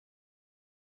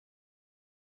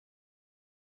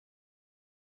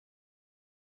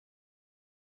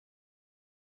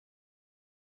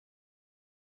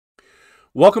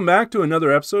Welcome back to another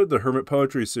episode of the Hermit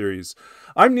Poetry Series.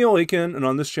 I'm Neil Aitken, and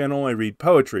on this channel I read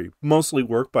poetry, mostly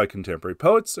work by contemporary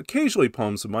poets, occasionally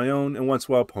poems of my own, and once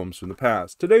in a while poems from the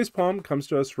past. Today's poem comes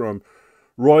to us from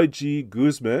Roy G.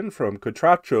 Guzmán from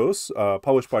Catrachos,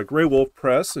 published by Greywolf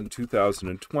Press in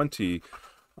 2020.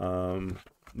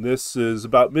 This is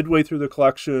about midway through the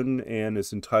collection and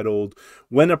is entitled,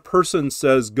 When a Person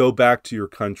Says Go Back to Your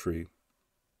Country.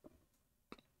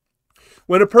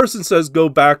 When a person says go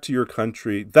back to your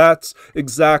country, that's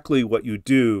exactly what you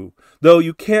do, though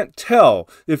you can't tell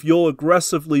if you'll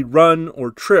aggressively run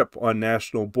or trip on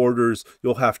national borders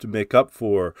you'll have to make up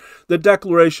for. The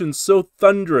declaration's so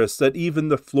thunderous that even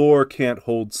the floor can't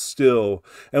hold still,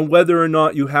 and whether or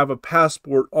not you have a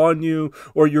passport on you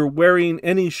or you're wearing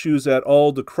any shoes at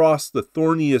all to cross the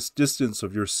thorniest distance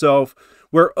of yourself,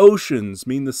 where oceans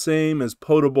mean the same as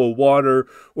potable water,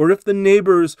 or if the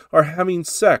neighbors are having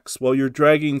sex while you're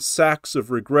dragging sacks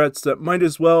of regrets that might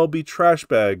as well be trash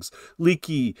bags,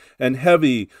 leaky and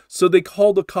heavy, so they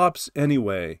call the cops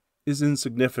anyway, is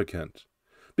insignificant.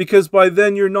 Because by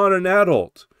then you're not an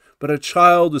adult, but a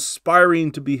child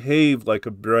aspiring to behave like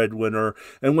a breadwinner,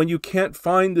 and when you can't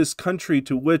find this country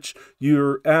to which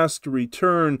you're asked to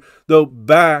return, though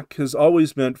back has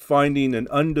always meant finding an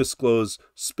undisclosed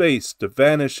space to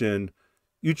vanish in,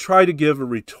 you try to give a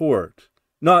retort.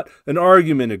 Not an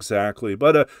argument exactly,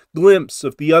 but a glimpse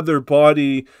of the other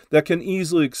body that can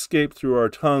easily escape through our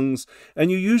tongues, and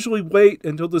you usually wait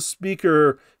until the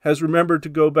speaker has remembered to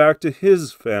go back to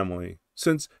his family,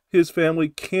 since his family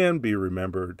can be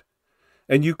remembered.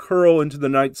 And you curl into the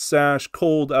night sash,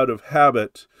 cold out of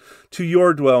habit, to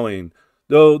your dwelling,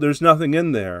 though there's nothing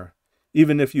in there,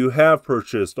 even if you have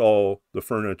purchased all the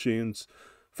furnishings,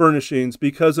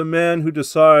 because a man who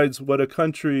decides that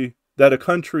a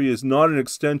country is not an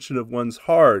extension of one's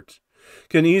heart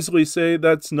can easily say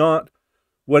that's not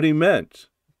what he meant,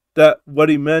 that what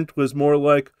he meant was more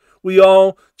like, we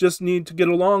all just need to get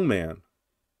along, man.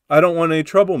 I don't want any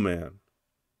trouble, man.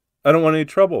 I don't want any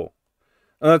trouble.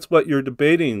 And that's what you're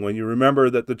debating when you remember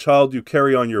that the child you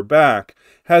carry on your back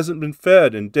hasn't been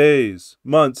fed in days,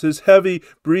 months, his heavy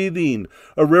breathing,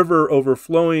 a river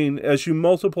overflowing as you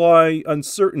multiply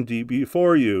uncertainty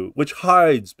before you, which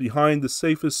hides behind the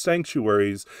safest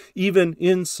sanctuaries, even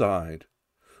inside.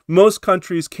 Most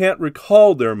countries can't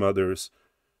recall their mothers,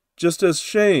 just as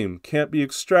shame can't be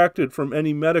extracted from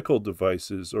any medical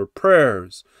devices or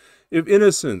prayers. If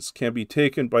innocence can be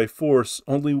taken by force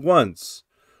only once,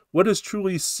 what is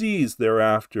truly seized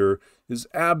thereafter is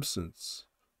absence,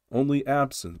 only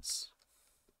absence.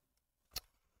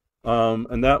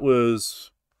 And that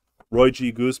was Roy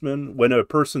G. Guzmán, When a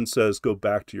Person Says Go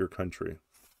Back to Your Country.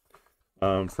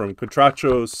 From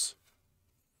Catrachos,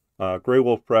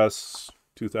 Greywolf Press,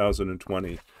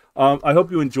 2020. I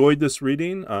hope you enjoyed this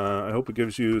reading. I hope it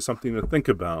gives you something to think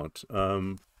about.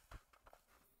 My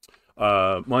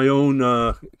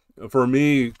own, for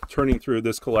me, turning through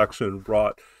this collection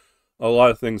brought a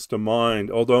lot of things to mind,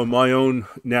 although my own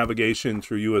navigation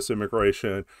through U.S.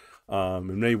 immigration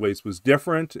in many ways was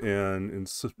different and in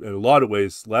a lot of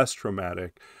ways less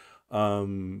traumatic.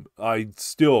 I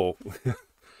still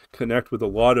connect with a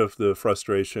lot of the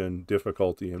frustration,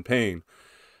 difficulty, and pain.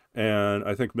 And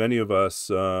I think many of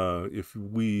us, if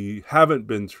we haven't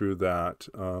been through that,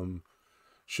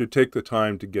 should take the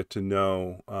time to get to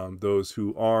know those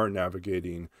who are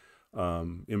navigating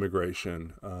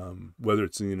immigration, whether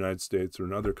it's in the United States or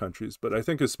in other countries. But I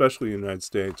think especially in the United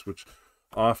States, which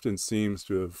often seems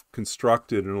to have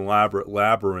constructed an elaborate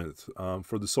labyrinth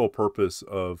for the sole purpose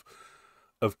of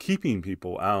keeping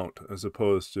people out, as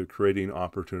opposed to creating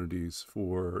opportunities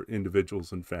for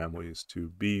individuals and families to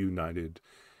be united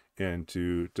and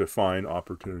to find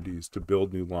opportunities to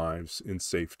build new lives in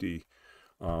safety,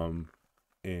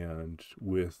 and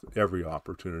with every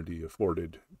opportunity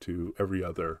afforded to every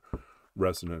other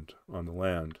resident on the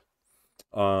land.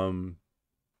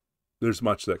 There's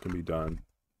much that can be done.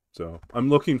 So I'm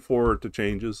looking forward to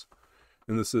changes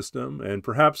in the system, and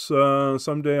perhaps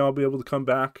someday I'll be able to come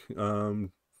back and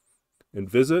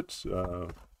visit.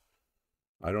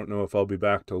 I don't know if I'll be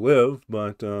back to live,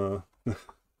 but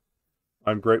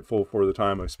I'm grateful for the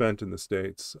time I spent in the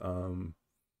States.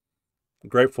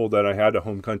 Grateful that I had a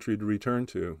home country to return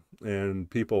to and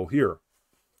people here.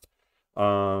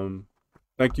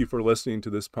 Thank you for listening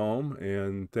to this poem,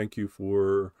 and thank you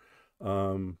for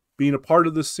being a part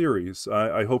of this series.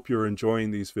 I hope you're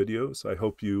enjoying these videos. I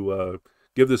hope you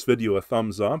give this video a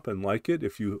thumbs up and like it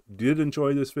if you did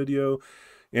enjoy this video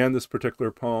and this particular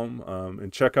poem,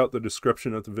 and check out the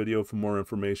description of the video for more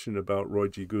information about Roy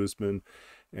G. Guzmán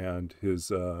and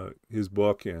his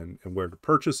book and where to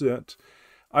purchase it.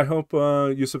 I hope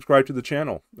you subscribe to the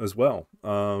channel as well.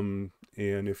 And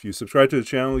if you subscribe to the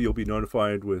channel, you'll be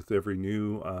notified with every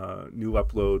new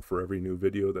upload for every new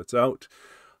video that's out,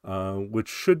 which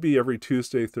should be every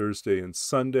Tuesday, Thursday, and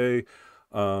Sunday.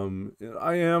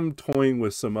 I am toying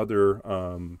with some other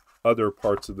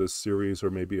parts of this series,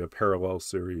 or maybe a parallel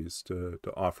series to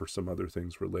offer some other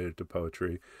things related to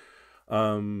poetry.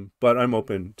 But I'm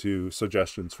open to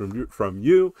suggestions from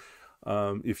you.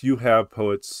 If you have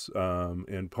poets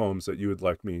and poems that you would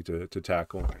like me to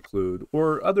tackle and include,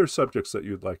 or other subjects that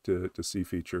you'd like to see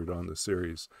featured on the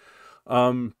series.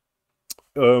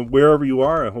 Wherever you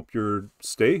are, I hope you're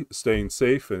staying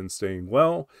safe and staying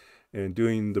well and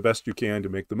doing the best you can to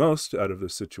make the most out of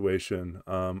this situation.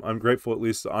 I'm grateful at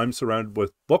least I'm surrounded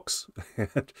with books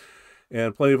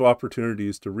and plenty of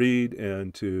opportunities to read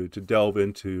and to delve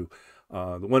into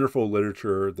the wonderful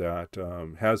literature that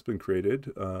has been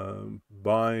created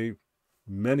by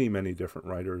many, many different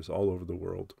writers all over the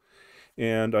world.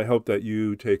 And I hope that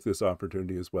you take this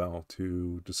opportunity as well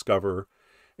to discover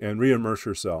and re-immerse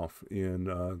yourself in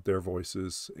their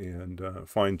voices and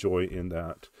find joy in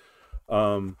that.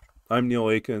 I'm Neil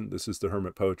Aitken. This is the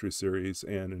Hermit Poetry Series.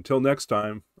 And until next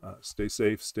time, stay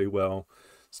safe, stay well,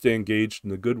 stay engaged in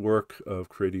the good work of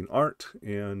creating art,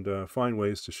 and find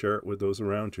ways to share it with those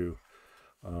around you.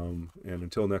 And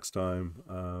until next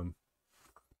time,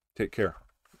 take care,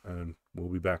 and we'll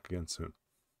be back again soon.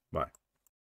 Bye.